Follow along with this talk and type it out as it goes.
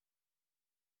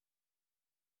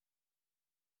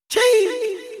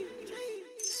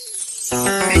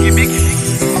Biggie,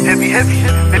 biggie, heavy, heavy,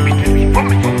 baby, do you want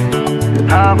me?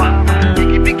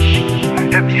 Biggie,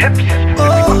 biggie, heavy, heavy, baby,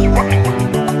 what you want me?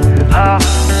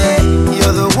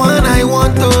 You're the one I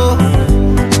want, oh.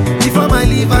 Before my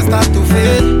liver start to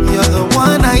fail, you're the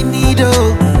one I need,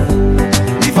 oh.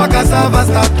 Before cassava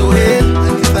start to hail,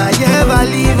 and if I ever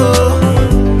leave, oh,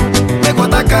 make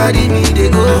what I carry me, they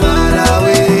go far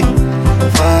away,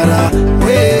 far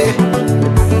away.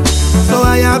 So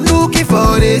I am looking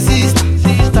for a sister,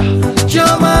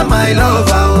 Joma, my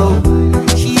lover, oh.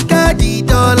 She got the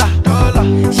dollar,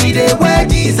 she dey wear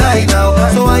designer,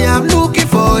 oh. So I am looking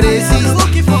for a sister,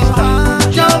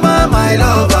 Joma, my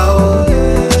lover,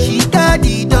 oh. She got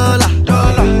the dollar,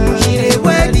 she dey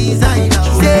wear designer,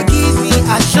 oh. Say give me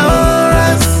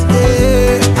assurance,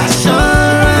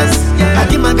 assurance. I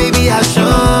give my baby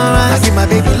assurance, I give my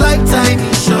baby lifetime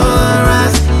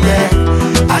insurance,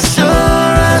 yeah.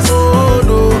 Assurance, oh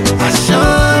no,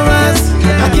 assurance.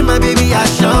 I give my baby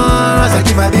assurance, I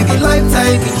give my baby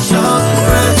lifetime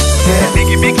insurance, yeah.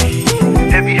 Biggie, biggie,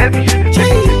 heavy, heavy, Biggie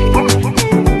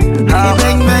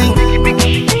bang bang, biggie,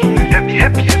 biggie, heavy,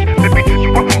 heavy, baby, do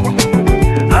you want me?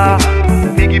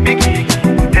 Biggie,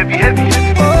 biggie, heavy, heavy,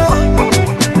 oh.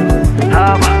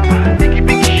 biggie,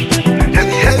 biggie,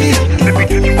 heavy, heavy, baby,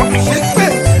 do you want me?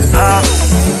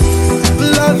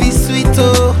 Love is sweet,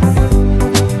 oh.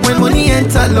 When money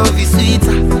enter, love is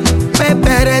sweeter.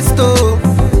 Pepe resto.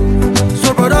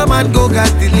 So brother man go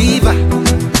gas deliver.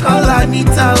 Call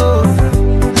Anita, oh.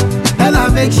 Tell her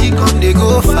make she come, they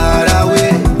go far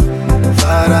away,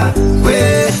 far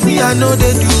away. Me I know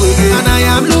they do again, and I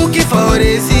am looking for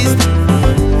a sister,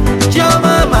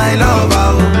 Joma, my lover,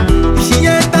 oh. If she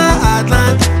enter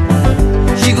Atlanta,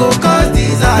 she go cause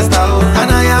disaster, oh. And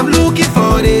I am looking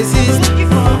for a sister,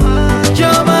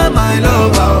 Joma, my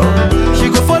lover, oh. She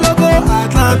go follow go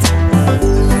Atlanta,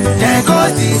 then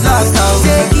cause disaster, oh.